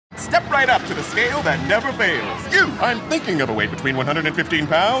right up to the scale that never fails. You! I'm thinking of a weight between 115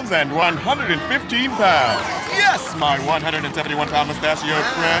 pounds and 115 pounds. Yes, my 171-pound mustachioed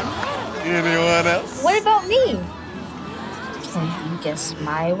friend. Anyone else? What about me? Can you guess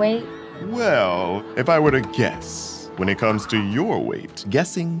my weight? Well, if I were to guess, when it comes to your weight,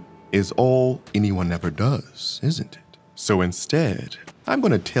 guessing is all anyone ever does, isn't it? So instead, I'm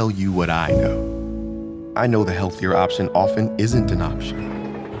gonna tell you what I know. I know the healthier option often isn't an option.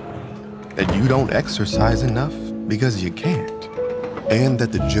 That you don't exercise enough because you can't. And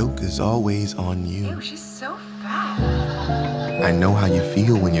that the joke is always on you. Ew, she's so fat. I know how you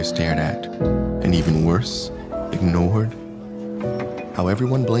feel when you're stared at, and even worse, ignored. How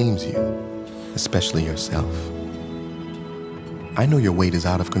everyone blames you, especially yourself. I know your weight is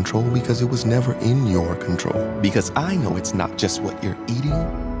out of control because it was never in your control. Because I know it's not just what you're eating,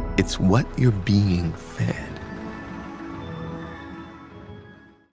 it's what you're being fed.